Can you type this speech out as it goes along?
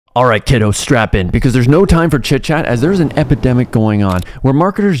All right, kiddo, strap in because there's no time for chit chat as there's an epidemic going on where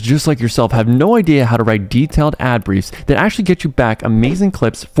marketers just like yourself have no idea how to write detailed ad briefs that actually get you back amazing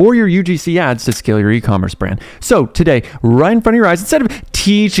clips for your UGC ads to scale your e-commerce brand. So today, right in front of your eyes, instead of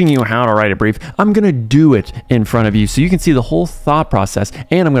teaching you how to write a brief, I'm going to do it in front of you so you can see the whole thought process,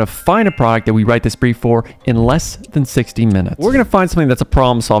 and I'm going to find a product that we write this brief for in less than 60 minutes. We're going to find something that's a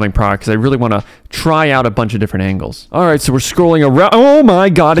problem-solving product because I really want to try out a bunch of different angles. All right, so we're scrolling around. Oh my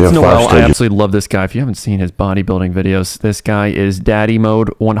God, it's Noel. I absolutely love this guy. If you haven't seen his bodybuilding videos, this guy is daddy mode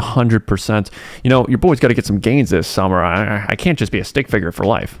 100%. You know, your boy's got to get some gains this summer. I can't just be a stick figure for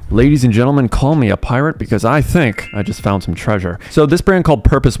life. Ladies and gentlemen, call me a pirate because I think I just found some treasure. So this brand called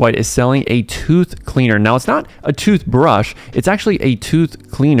Purpose White is selling a tooth cleaner. Now, it's not a toothbrush. It's actually a tooth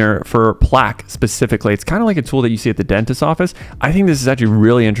cleaner for plaque specifically. It's kind of like a tool that you see at the dentist's office. I think this is actually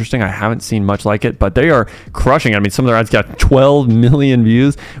really interesting. I haven't seen much like it, but they are crushing it. I mean, some of their ads got 12 million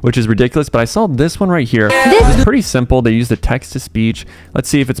views, which is ridiculous, but I saw this one right here. It's pretty simple. They use the text to speech. Let's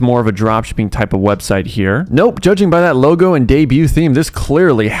see if it's more of a dropshipping type of website here. Nope. Judging by that logo and debut theme, this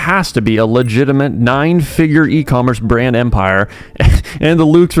clearly has to be a legitimate 9-figure e-commerce brand empire. And the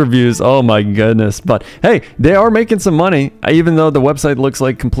Luke's reviews, oh my goodness. But hey, they are making some money, even though the website looks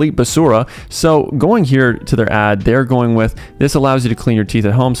like complete basura. So going here to their ad, they're going with, this allows you to clean your teeth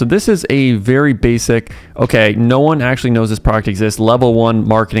at home. So this is a very basic, okay, no one actually knows this product exists, level 1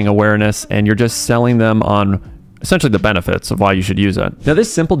 marketing awareness, and you're just selling them on essentially the benefits of why you should use it. Now,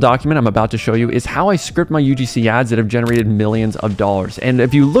 this simple document I'm about to show you is how I script my UGC ads that have generated millions of dollars. And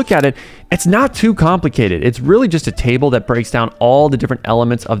if you look at it, it's not too complicated. It's really just a table that breaks down all the different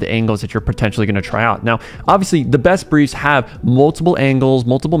elements of the angles that you're potentially going to try out. Now, obviously, the best briefs have multiple angles,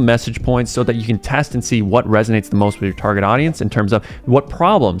 multiple message points so that you can test and see what resonates the most with your target audience in terms of what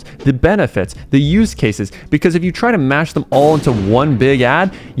problems, the benefits, the use cases. Because if you try to mash them all into one big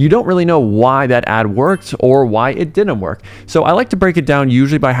ad, you don't really know why that ad worked or why it didn't work. So I like to break it down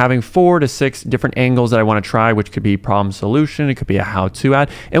usually by having 4 to 6 different angles that I want to try, which could be problem solution, it could be a how-to ad.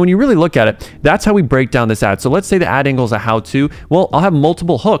 And when you really look at it, that's how we break down this ad. So let's say the ad angle is a how-to. Well, I'll have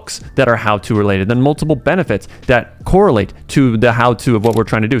multiple hooks that are how-to related, then multiple benefits that correlate to the how-to of what we're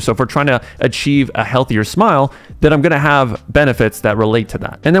trying to do. So if we're trying to achieve a healthier smile, then I'm going to have benefits that relate to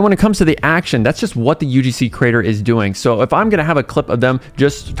that. And then when it comes to the action, that's just what the UGC creator is doing. So if I'm going to have a clip of them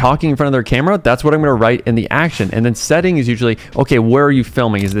just talking in front of their camera, that's what I'm going to write in the action. And then setting is usually, okay, where are you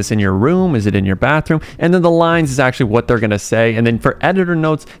filming? Is this in your room? Is it in your bathroom? And then the lines is actually what they're going to say. And then for editor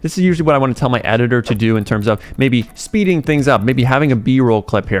notes, this is usually what I want to tell my editor to do in terms of maybe speeding things up, maybe having a B-roll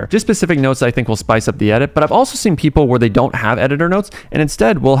clip here. Just specific notes I think will spice up the edit. But I've also seen people where they don't have editor notes and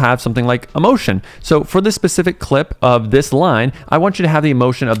instead will have something like emotion. So for this specific clip of this line, I want you to have the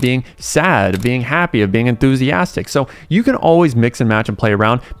emotion of being sad, of being happy, of being enthusiastic. So you can always mix and match and play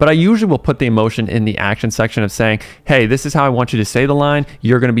around, but I usually will put the emotion in the action section of saying, hey, this is how I want you to say the line.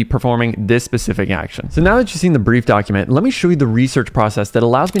 You're going to be performing this specific action. So now that you've seen the brief document, let me show you the research process that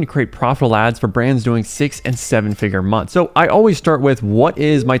allows me to create profitable ads for brands doing 6- and 7-figure months. So I always start with, what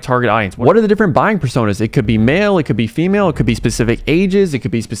is my target audience? What are the different buying personas? It could be male, it could be female, it could be specific ages, it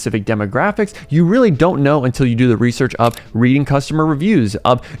could be specific demographics. You really don't know until you do the research of reading customer reviews,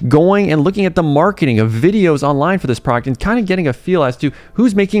 of going and looking at the marketing of videos online for this product and kind of getting a feel as to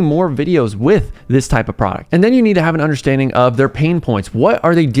who's making more videos with this type of product. And then you need to have an understanding of their pain points. What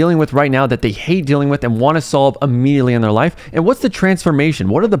are they dealing with right now that they hate dealing with and want to solve immediately in their life? And what's the transformation?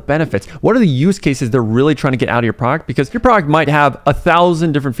 What are the benefits? What are the use cases they're really trying to get out of your product? Because your product might have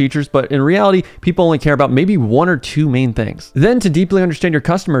 1,000 different features, but in reality, people only care about maybe 1 or 2 main things. Then to deeply understand your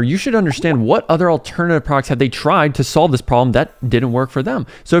customer, you should understand what other alternative products have they tried to solve this problem that didn't work for them.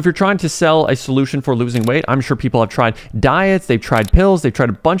 So if you're trying to sell a solution for losing weight, I'm sure people have tried diets, they've tried pills, they've tried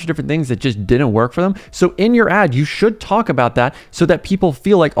a bunch of different things that just didn't work for them. So in your ad, you should talk about that so that people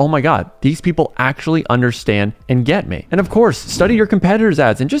feel like, oh my God, these people actually understand and get me. And of course, study your competitors'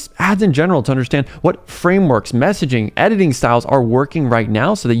 ads and just ads in general to understand what frameworks, messaging, editing styles are working right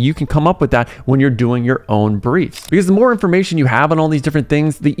now so that you can come up with that when you're doing your own briefs. Because the more information you have on all these different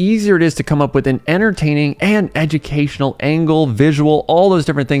things, the easier it is to come up with an entertaining and educational angle, visual, all those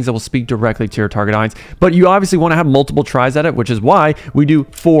different things that will speak directly to your target audience. But you obviously want to have multiple tries at it, which is why we do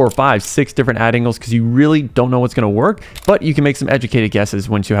 4, 5, 6 different ad angles, because you really don't know what's going to work, but you can make some educated guesses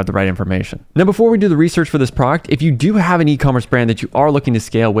once you have the right information. Now, before we do the research for this product, if you do have an e-commerce brand that you are looking to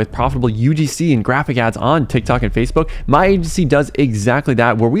scale with profitable UGC and graphic ads on TikTok and Facebook, my agency does exactly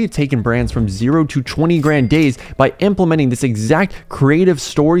that, where we have taken brands from 0 to 20 grand days by implementing this exact creative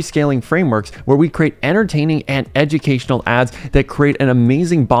story scaling frameworks where we create entertaining and educational ads that create an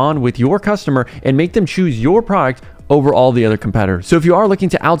amazing bond with your customer and make them choose your product over all the other competitors. So if you are looking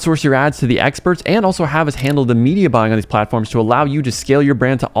to outsource your ads to the experts and also have us handle the media buying on these platforms to allow you to scale your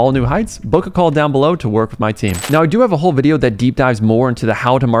brand to all new heights, book a call down below to work with my team. Now, I do have a whole video that deep dives more into the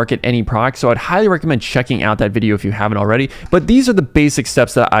how to market any product, so I'd highly recommend checking out that video if you haven't already. But these are the basic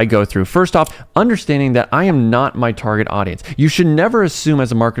steps that I go through. First off, understanding that I am not my target audience. You should never assume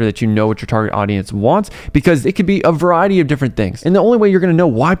as a marketer that you know what your target audience wants, because it could be a variety of different things. And the only way you're going to know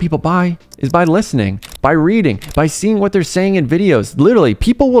why people buy is by listening, by reading, by seeing what they're saying in videos. Literally,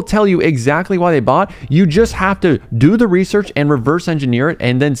 people will tell you exactly why they bought. You just have to do the research and reverse engineer it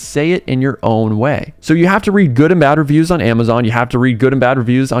and then say it in your own way. So you have to read good and bad reviews on Amazon. You have to read good and bad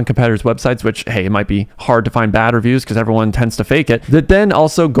reviews on competitors' websites, which, hey, it might be hard to find bad reviews because everyone tends to fake it. But then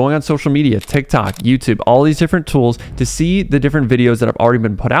also going on social media, TikTok, YouTube, all these different tools to see the different videos that have already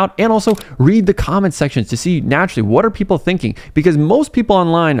been put out, and also read the comment sections to see naturally what are people thinking, because most people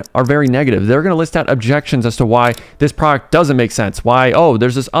online are very negative. They're going to list out objections as to why this product doesn't make sense, why, oh,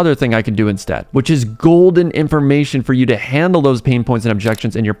 there's this other thing I can do instead, which is golden information for you to handle those pain points and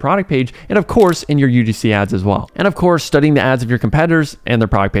objections in your product page, and of course in your UGC ads as well. And of course, studying the ads of your competitors and their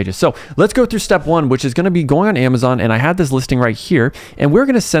product pages. So let's go through step one, which is going to be going on Amazon, and I had this listing right here, and we're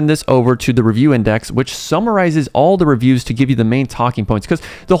going to send this over to the review index, which summarizes all the reviews to give you the main talking points, because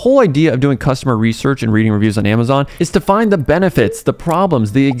the whole idea of doing customer research and reading reviews on Amazon is to find the benefits, the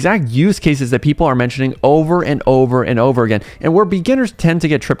problems, the exact use cases that people are mentioning over and over and over again. And where beginners tend to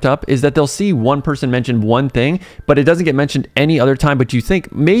get tripped up is that they'll see one person mention one thing, but it doesn't get mentioned any other time, but you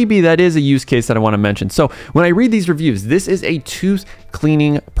think maybe that is a use case that I want to mention. So when I read these reviews, this is a tooth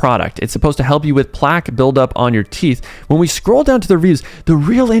cleaning product. It's supposed to help you with plaque buildup on your teeth. When we scroll down to the reviews, the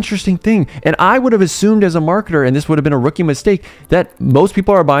real interesting thing, and I would have assumed as a marketer, and this would have been a rookie mistake, that most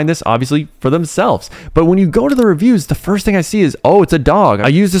people are buying this obviously for themselves. But when you go to the reviews, the first thing I see is, oh, it's a dog. I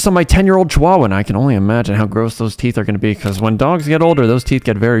use this on my 10-year-old Chihuahua, and I can only imagine how gross those teeth are going to be, because when dogs get older, those teeth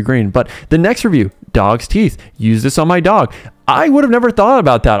get very green. But the next review, dog's teeth, use this on my dog. I would have never thought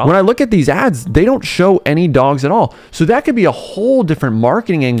about that. When I look at these ads, they don't show any dogs at all. So that could be a whole different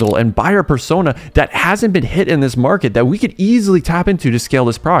marketing angle and buyer persona that hasn't been hit in this market that we could easily tap into to scale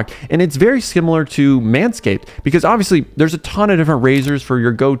this product. And it's very similar to Manscaped, because obviously there's a ton of different razors for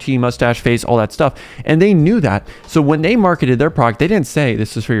your goatee, mustache, face, all that stuff. And they knew that. So when they marketed their product, they didn't say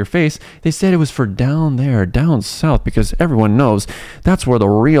this is for your face. They said it was for down there, down south, because everyone knows that's where the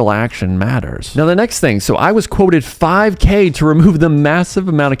real action matters. Now the next thing, so I was quoted $5K to remove the massive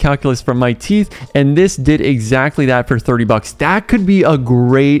amount of calculus from my teeth, and this did exactly that for 30 bucks. That could be a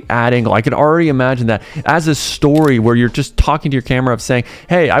great ad angle. I could already imagine that as a story where you're just talking to your camera of saying,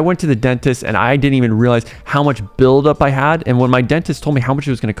 hey, I went to the dentist and I didn't even realize how much buildup I had, and when my dentist told me how much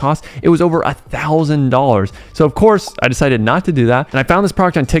it was going to cost, it was over $1,000. So of course I decided not to do that, and I found this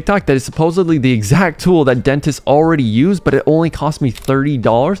product on TikTok that is supposedly the exact tool that dentists already use, but it only cost me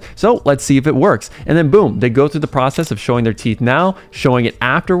 $30. So let's see if it works. And then boom, they go through the process of showing their teeth now, showing it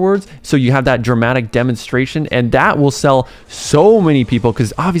afterwards, so you have that dramatic demonstration, and that will sell so many people,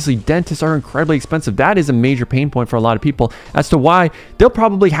 because obviously dentists are incredibly expensive. That is a major pain point for a lot of people as to why they'll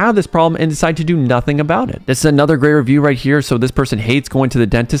probably have this problem and decide to do nothing about it. This is another great review right here. So this person hates going to the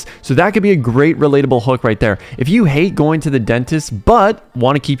dentist, so that could be a great relatable hook right there. If you hate going to the dentist but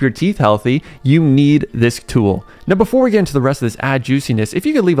want to keep your teeth healthy, you need this tool. Now, before we get into the rest of this ad juiciness, if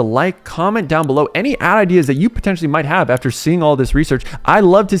you could leave a like, comment down below any ad ideas that you potentially might have after seeing all this research. I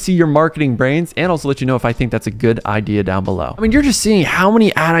love to see your marketing brains, and also let you know if I think that's a good idea down below. I mean, you're just seeing how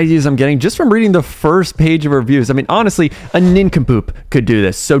many ad ideas I'm getting just from reading the first page of reviews. I mean, honestly, a nincompoop could do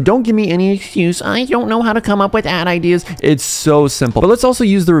this. So don't give me any excuse, I don't know how to come up with ad ideas. It's so simple. But let's also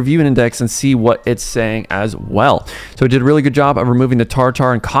use the review index and see what it's saying as well. So it did a really good job of removing the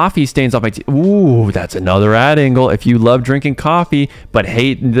tartar and coffee stains off my teeth. Ooh, that's another ad angle. If you love drinking coffee but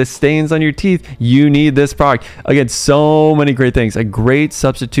hate the stains on your teeth, you need this product. Again, so many great things. A great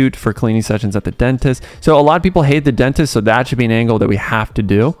substitute for cleaning sessions at the dentist. So a lot of people hate the dentist, so that should be an angle that we have to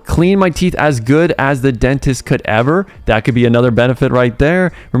do. Clean my teeth as good as the dentist could ever. That could be another benefit right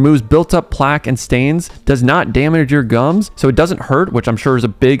there. Removes built up plaque and stains. Does not damage your gums, so it doesn't hurt, which I'm sure is a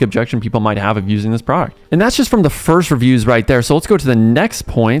big objection people might have of using this product. And that's just from the first reviews right there. So let's go to the next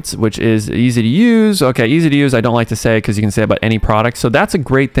point, which is easy to use. Okay, easy to use, I don't like to say, because you can say about any product. So that's a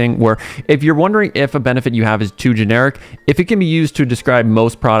great thing where if you're wondering if a benefit you have is too generic, if it can be used to describe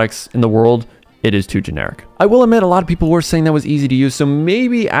most products in the world, it is too generic. I will admit a lot of people were saying that was easy to use. So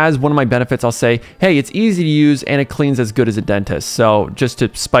maybe as one of my benefits, I'll say, hey, it's easy to use and it cleans as good as a dentist. So just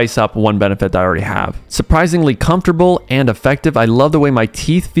to spice up one benefit that I already have. Surprisingly comfortable and effective. I love the way my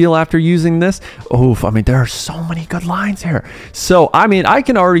teeth feel after using this. Oof, I mean, there are so many good lines here. So, I mean, I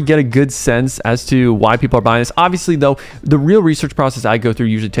can already get a good sense as to why people are buying this. Obviously though, the real research process I go through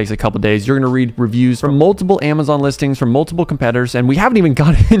usually takes a couple days. You're going to read reviews from multiple Amazon listings, from multiple competitors, and we haven't even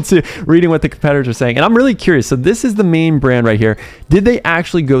gotten into reading what the competitors are saying. And I'm really curious. So this is the main brand right here. Did they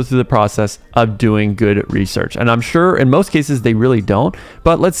actually go through the process of doing good research? And I'm sure in most cases they really don't,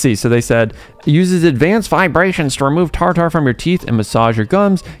 but let's see. So they said, uses advanced vibrations to remove tartar from your teeth and massage your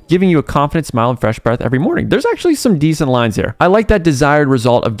gums, giving you a confident smile and fresh breath every morning. There's actually some decent lines here. I like that desired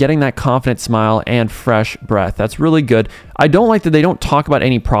result of getting that confident smile and fresh breath. That's really good. I don't like that they don't talk about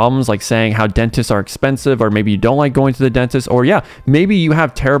any problems, like saying how dentists are expensive, or maybe you don't like going to the dentist, or yeah, maybe you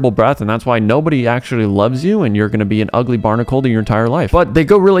have terrible breath and that's why nobody actually loves you and you're going to be an ugly barnacle to your entire life. But they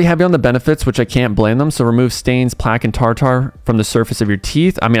go really heavy on the benefits, which I can't blame them. So remove stains, plaque, and tartar from the surface of your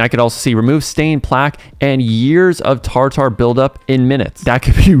teeth. I mean, I could also see remove stain, plaque, and years of tartar buildup in minutes. That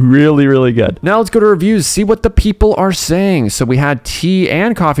could be really, really good. Now let's go to reviews, see what the people are saying. So we had tea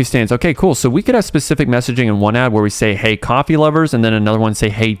and coffee stains. Okay, cool. So we could have specific messaging in one ad where we say, hey, coffee lovers, and then another one say,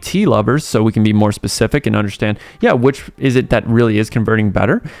 hey, tea lovers. So we can be more specific and understand, yeah, which is it that really is converting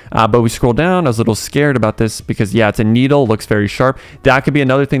better. But we scroll down. I was a little scared about this because yeah, it's a needle, looks very sharp. That could be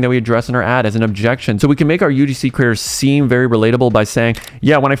another thing that we address in our ad as an objection. So we can make our UGC creators seem very relatable by saying,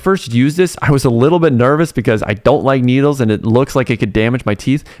 yeah, when I first used this, I was a little bit nervous because I don't like needles and it looks like it could damage my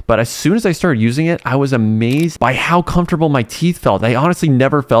teeth. But as soon as I started using it, I was amazed by how comfortable my teeth felt. I honestly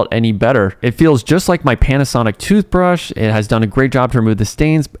never felt any better. It feels just like my Panasonic toothbrush. It has done a great job to remove the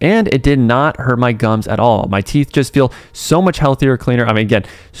stains and it did not hurt my gums at all. My teeth just feel so much healthier, cleaner. I mean, again,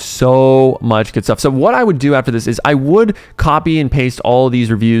 so much good stuff. So what I would do after this is I would copy and paste all of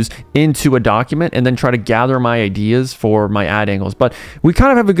these reviews into a document and then try to gather my ideas for my ad angles. But we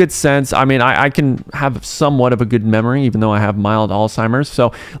kind of have a good sense. I mean, I can have somewhat of a good memory, even though I have mild Alzheimer's.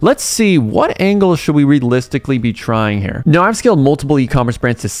 So let's see, what angles should we realistically be trying here? Now, I've scaled multiple e-commerce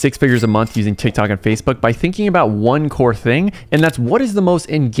brands to 6 figures a month using TikTok and Facebook by thinking about one core thing, and that's what is the most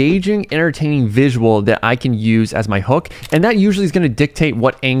engaging, entertaining visual that I can use as my hook. And that usually is going to dictate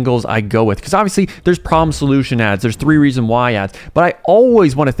what angles I go with. Because obviously there's problem solution ads, there's 3 reason why ads, but I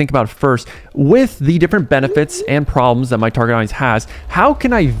always want to think about first with the different benefits and problems that my target audience has, how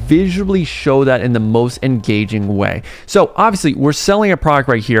can I visually show that in the most engaging way? So obviously we're selling a product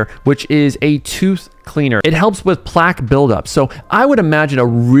right here, which is a tooth cleaner. It helps with plaque buildup. So I would imagine a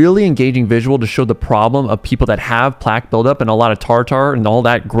really engaging visual to show the problem of people that have plaque buildup and a lot of tartar and all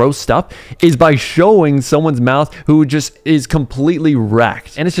that gross stuff is by showing someone's mouth who just is completely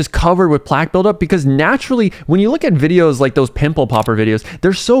wrecked and it's just covered with plaque buildup. Because naturally, when you look at videos like those pimple popper videos,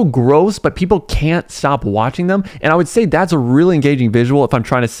 they're so gross, but people can't stop watching them. And I would say that's a really engaging visual if I'm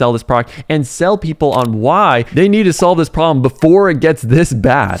trying to sell this product and sell people on why they need to solve this problem before it gets this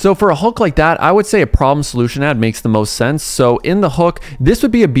bad. So for a hook like that, I would say a problem solution ad makes the most sense. So in the hook, this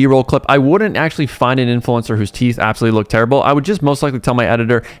would be a B-roll clip. I wouldn't actually find an influencer whose teeth absolutely look terrible. I would just most likely tell my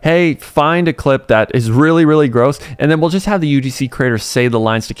editor, hey, find a clip that is really, really gross. And then we'll just have the UGC creator say the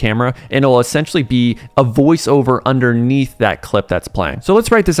lines to camera and it'll essentially be a voiceover underneath that clip that's playing. So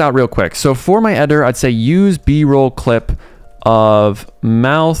let's write this out real quick. So for my editor, I'd say use B-roll clip of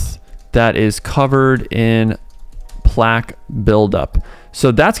mouth that is covered in plaque buildup.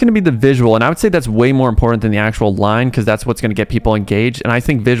 So that's going to be the visual. And I would say that's way more important than the actual line because that's what's going to get people engaged. And I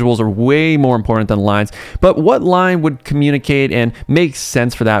think visuals are way more important than lines. But what line would communicate and make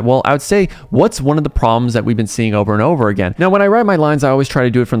sense for that? Well, I would say what's one of the problems that we've been seeing over and over again. Now, when I write my lines, I always try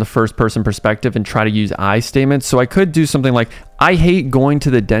to do it from the first person perspective and try to use I statements. So I could do something like, I hate going to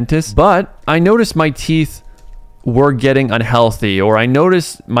the dentist, but I noticed my teeth were getting unhealthy, or I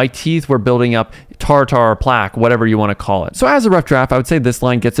noticed my teeth were building up tartar or plaque, whatever you want to call it. So as a rough draft, I would say this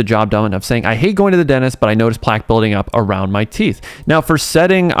line gets the job done of saying, I hate going to the dentist, but I noticed plaque building up around my teeth. Now for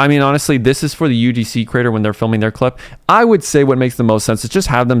setting, I mean, honestly, this is for the UGC creator when they're filming their clip. I would say what makes the most sense is just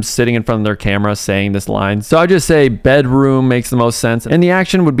have them sitting in front of their camera saying this line. So I just say bedroom makes the most sense. And the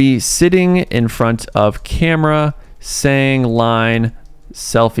action would be sitting in front of camera saying line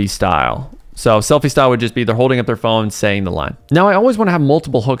selfie style. So selfie style would just be they're holding up their phone saying the line. Now I always want to have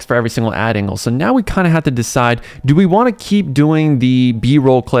multiple hooks for every single ad angle. So now we kind of have to decide, do we want to keep doing the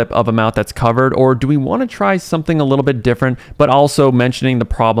B-roll clip of a mouth that's covered, or do we want to try something a little bit different, but also mentioning the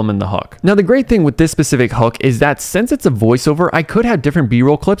problem in the hook? Now the great thing with this specific hook is that since it's a voiceover, I could have different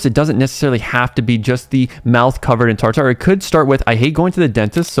B-roll clips. It doesn't necessarily have to be just the mouth covered in tartar. It could start with, I hate going to the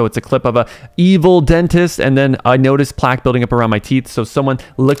dentist. So it's a clip of a evil dentist. And then I noticed plaque building up around my teeth. So someone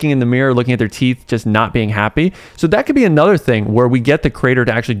looking in the mirror, looking at their teeth, just not being happy. So that could be another thing where we get the creator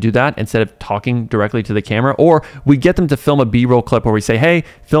to actually do that instead of talking directly to the camera, or we get them to film a B-roll clip where we say, hey,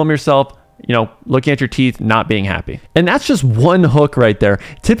 film yourself, you know, looking at your teeth, not being happy. And that's just one hook right there.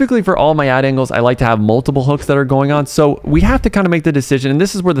 Typically for all my ad angles, I like to have multiple hooks that are going on. So we have to kind of make the decision. And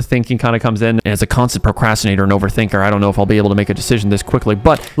this is where the thinking kind of comes in. And as a constant procrastinator and overthinker, I don't know if I'll be able to make a decision this quickly.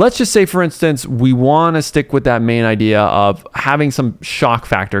 But let's just say, for instance, we want to stick with that main idea of having some shock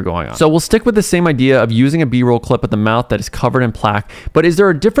factor going on. So we'll stick with the same idea of using a B-roll clip of the mouth that is covered in plaque. But is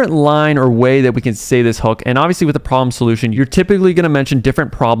there a different line or way that we can say this hook? And obviously with a problem solution, you're typically going to mention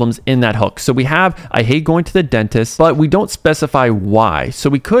different problems in that hook. So we have, I hate going to the dentist, but we don't specify why. So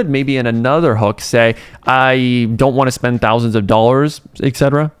we could maybe in another hook say, I don't want to spend thousands of dollars,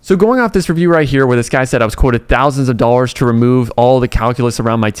 etc. So going off this review right here where this guy said I was quoted thousands of dollars to remove all the calculus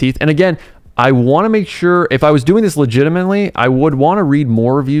around my teeth. And again, I want to make sure if I was doing this legitimately, I would want to read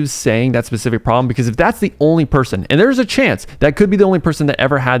more reviews saying that specific problem, because if that's the only person, and there's a chance that could be the only person that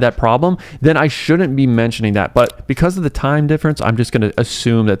ever had that problem, then I shouldn't be mentioning that. But because of the time difference, I'm just going to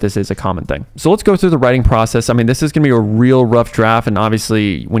assume that this is a common thing. So let's go through the writing process. I mean, this is going to be a real rough draft, and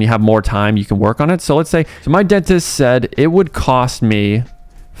obviously when you have more time, you can work on it. So let's say, so my dentist said it would cost me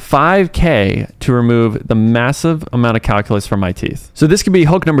 $5K to remove the massive amount of calculus from my teeth. So this could be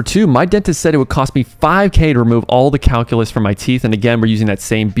hook number 2. My dentist said it would cost me $5K to remove all the calculus from my teeth. And again, we're using that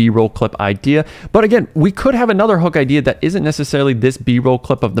same B-roll clip idea. But again, we could have another hook idea that isn't necessarily this B-roll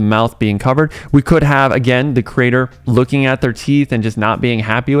clip of the mouth being covered. We could have, again, the creator looking at their teeth and just not being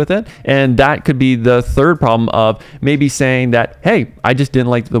happy with it. And that could be the third problem of maybe saying that, hey, I just didn't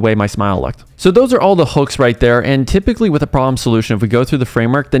like the way my smile looked. So those are all the hooks right there. And typically with a problem solution, if we go through the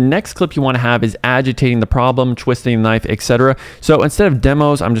framework, the next clip you want to have is agitating the problem, twisting the knife, etc. So instead of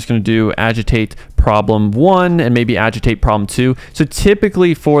demos, I'm just going to do agitate problem 1 and maybe agitate problem 2. So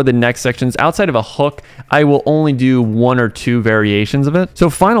typically for the next sections, outside of a hook, I will only do 1 or 2 variations of it.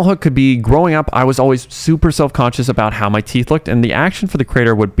 So final hook could be, growing up, I was always super self-conscious about how my teeth looked. And the action for the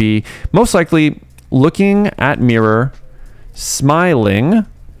creator would be most likely looking at mirror, smiling,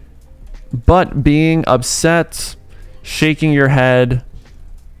 but being upset, shaking your head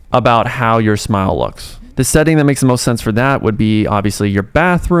about how your smile looks. The setting that makes the most sense for that would be obviously your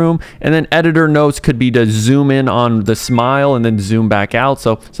bathroom, and then editor notes could be to zoom in on the smile and then zoom back out.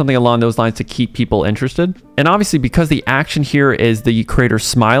 So something along those lines to keep people interested. And obviously because the action here is the creator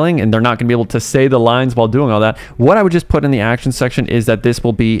smiling and they're not gonna be able to say the lines while doing all that, what I would just put in the action section is that this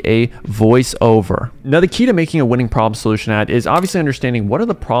will be a voiceover. Now the key to making a winning problem solution ad is obviously understanding what are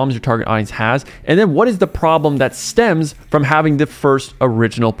the problems your target audience has, and then what is the problem that stems from having the first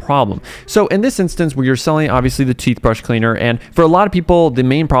original problem. So in this instance where you're selling obviously the toothbrush cleaner, and for a lot of people the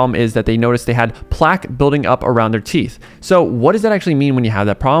main problem is that they noticed they had plaque building up around their teeth. So what does that actually mean when you have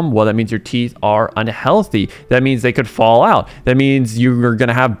that problem? Well, that means your teeth are unhealthy. That means they could fall out. That means you're going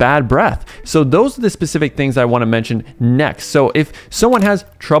to have bad breath. So those are the specific things I want to mention next. So if someone has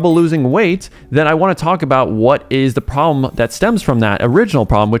trouble losing weight, then I want to talk about what is the problem that stems from that original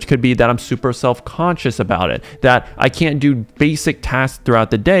problem, which could be that I'm super self-conscious about it, that I can't do basic tasks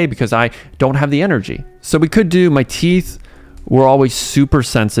throughout the day because I don't have the energy. So we could do, my teeth were always super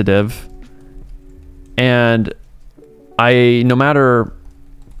sensitive, and no matter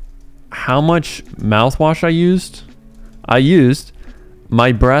how much mouthwash I used,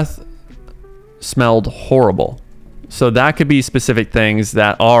 my breath smelled horrible. So that could be specific things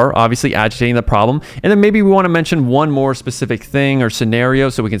that are obviously agitating the problem. And then maybe we want to mention one more specific thing or scenario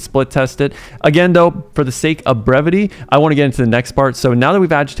so we can split test it. Again, though, for the sake of brevity, I want to get into the next part. So now that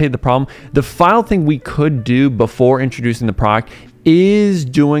we've agitated the problem, the final thing we could do before introducing the product is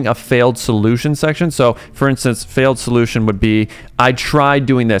doing a failed solution section. So for instance, failed solution would be, I tried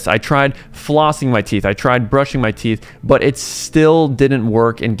doing this. I tried flossing my teeth. I tried brushing my teeth, but it still didn't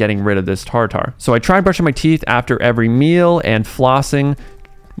work in getting rid of this tartar. So I tried brushing my teeth after every meal and flossing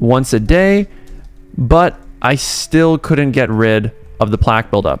once a day, but I still couldn't get rid of the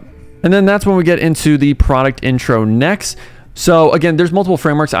plaque buildup. And then that's when we get into the product intro next. So again, there's multiple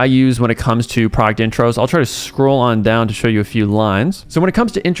frameworks I use when it comes to product intros. I'll try to scroll on down to show you a few lines. So when it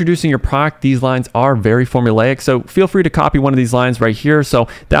comes to introducing your product, these lines are very formulaic. So feel free to copy one of these lines right here. So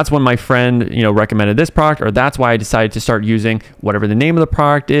that's when my friend, recommended this product, or that's why I decided to start using whatever the name of the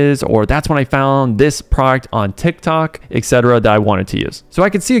product is, or that's when I found this product on TikTok, etc. that I wanted to use. So I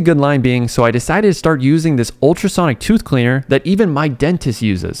could see a good line being, so I decided to start using this ultrasonic tooth cleaner that even my dentist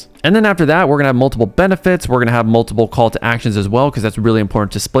uses. And then after that, we're gonna have multiple benefits. We're gonna have multiple call to actions as well, because that's really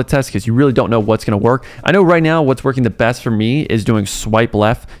important to split test, because you really don't know what's gonna work. I know right now what's working the best for me is doing swipe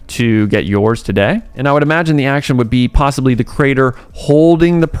left to get yours today. And I would imagine the action would be possibly the creator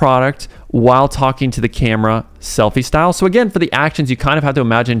holding the product while talking to the camera, selfie style. So again, for the actions, you kind of have to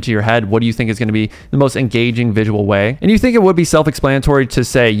imagine into your head, what do you think is going to be the most engaging visual way? And you think it would be self-explanatory to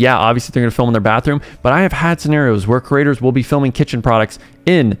say, yeah, obviously they're going to film in their bathroom, but I have had scenarios where creators will be filming kitchen products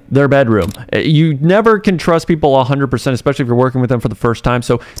in their bedroom. You never can trust people 100%, especially if you're working with them for the first time.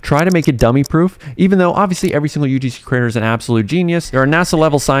 So try to make it dummy proof, even though obviously every single UGC creator is an absolute genius. They're a NASA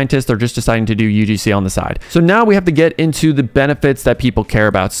level scientist. They're just deciding to do UGC on the side. So now we have to get into the benefits that people care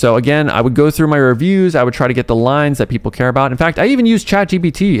about. So again, I would go through my reviews. I would try to get the lines that people care about. In fact, I even used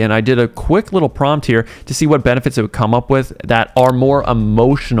ChatGPT and I did a quick little prompt here to see what benefits it would come up with that are more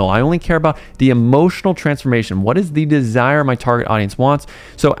emotional. I only care about the emotional transformation. What is the desire my target audience wants?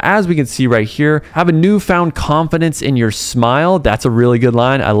 So as we can see right here, have a newfound confidence in your smile. That's a really good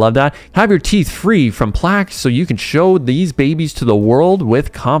line. I love that. Have your teeth free from plaque so you can show these babies to the world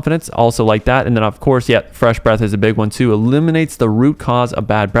with confidence. Also like that. And then of course, yeah, fresh breath is a big one too. Eliminates the root cause of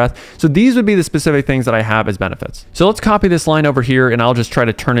bad breath. So these would be the specific things that I have as benefits. So let's copy this line over here and I'll just try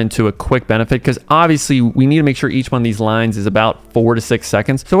to turn into a quick benefit, because obviously we need to make sure each one of these lines is about 4 to 6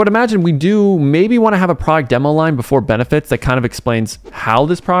 seconds. So I would imagine we do maybe want to have a product demo line before benefits that kind of explains how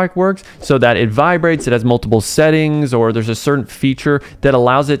this product works, so that it vibrates, it has multiple settings, or there's a certain feature that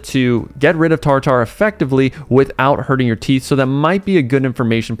allows it to get rid of tartar effectively without hurting your teeth. So that might be a good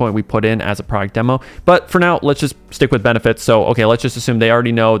information point we put in as a product demo. But for now, let's just stick with benefits. So, okay, let's just assume they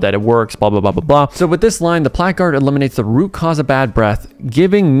already know that it works, blah, blah, blah, blah, blah. So with this line, the plaque guard eliminates the root cause of bad breath,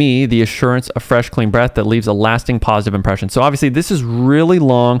 giving me the assurance of fresh, clean breath that leaves a lasting positive impression. So obviously this is really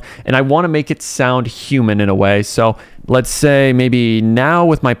long and I want to make it sound human in a way. So let's say maybe now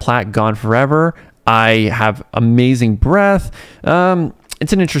with my plaque gone forever, I have amazing breath.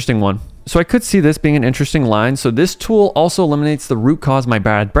 It's an interesting one. So I could see this being an interesting line. So this tool also eliminates the root cause of my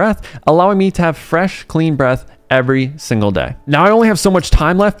bad breath, allowing me to have fresh, clean breath every single day. Now I only have so much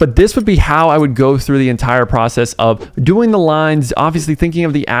time left, but this would be how I would go through the entire process of doing the lines, obviously thinking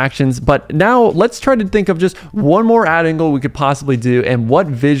of the actions. But now let's try to think of just one more ad angle we could possibly do, and what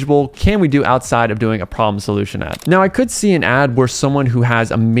visual can we do outside of doing a problem solution ad. Now I could see an ad where someone who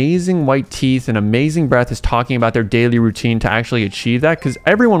has amazing white teeth and amazing breath is talking about their daily routine to actually achieve that, because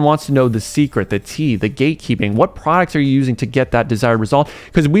everyone wants to know the secret, the tea, the gatekeeping. What products are you using to get that desired result?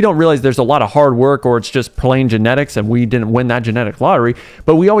 Because we don't realize there's a lot of hard work, or it's just plain genetics and we didn't win that genetic lottery,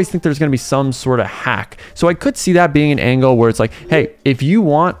 but we always think there's going to be some sort of hack. So I could see that being an angle where it's like, hey, if you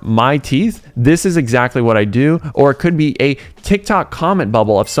want my teeth, this is exactly what I do. Or it could be a TikTok comment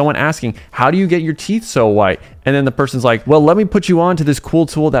bubble of someone asking, how do you get your teeth so white? And then the person's like, well, let me put you on to this cool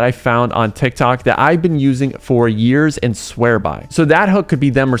tool that I found on TikTok that I've been using for years and swear by. So that hook could be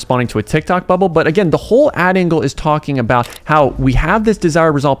them responding to a TikTok bubble. But again, the whole ad angle is talking about how we have this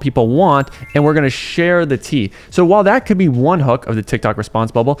desired result people want, and we're going to share the tea. So while that could be one hook of the TikTok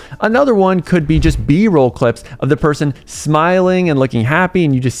response bubble, another one could be just B-roll clips of the person smiling and looking happy,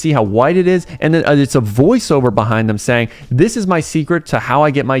 and you just see how white it is. And then it's a voiceover behind them saying, this is my secret to how I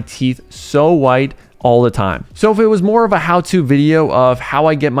get my teeth so white all the time. So if it was more of a how-to video of how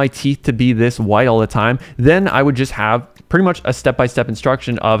I get my teeth to be this white all the time, then I would just have pretty much a step-by-step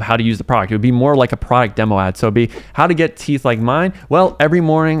instruction of how to use the product. It would be more like a product demo ad. So it'd be how to get teeth like mine. Well, every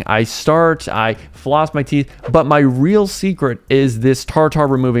morning I floss my teeth, but my real secret is this tartar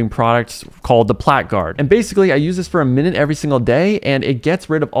removing product called the plaque guard. And basically I use this for a minute every single day, and it gets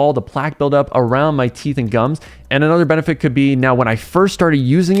rid of all the plaque buildup around my teeth and gums. And another benefit could be, now when I first started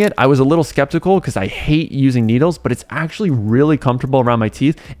using it, I was a little skeptical because I hate using needles, but it's actually really comfortable around my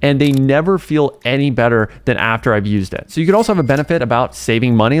teeth and they never feel any better than after I've used it. So you could also have a benefit about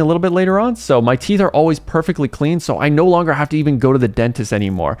saving money a little bit later on. So my teeth are always perfectly clean, so I no longer have to even go to the dentist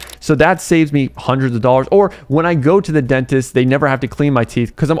anymore. So that saves me hundreds of dollars. Or when I go to the dentist, they never have to clean my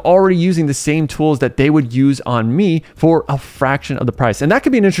teeth because I'm already using the same tools that they would use on me for a fraction of the price. And that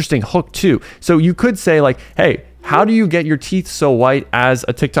could be an interesting hook too. So you could say like, hey, how do you get your teeth so white as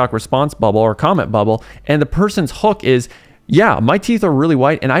a TikTok response bubble or comment bubble? And the person's hook is, Yeah, my teeth are really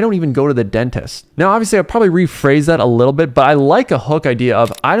white and I don't even go to the dentist. Now, obviously, I'll probably rephrase that a little bit, but I like a hook idea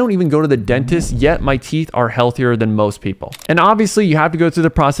of I don't even go to the dentist, yet my teeth are healthier than most people. And obviously, you have to go through the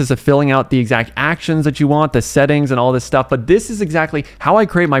process of filling out the exact actions that you want, the settings and all this stuff, but this is exactly how I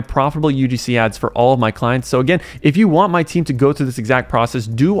create my profitable UGC ads for all of my clients. So again, if you want my team to go through this exact process,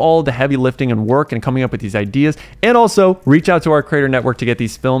 do all the heavy lifting and work and coming up with these ideas, and also reach out to our creator network to get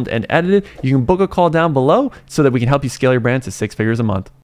these filmed and edited, you can book a call down below so that we can help you scale your brand to 6 figures a month.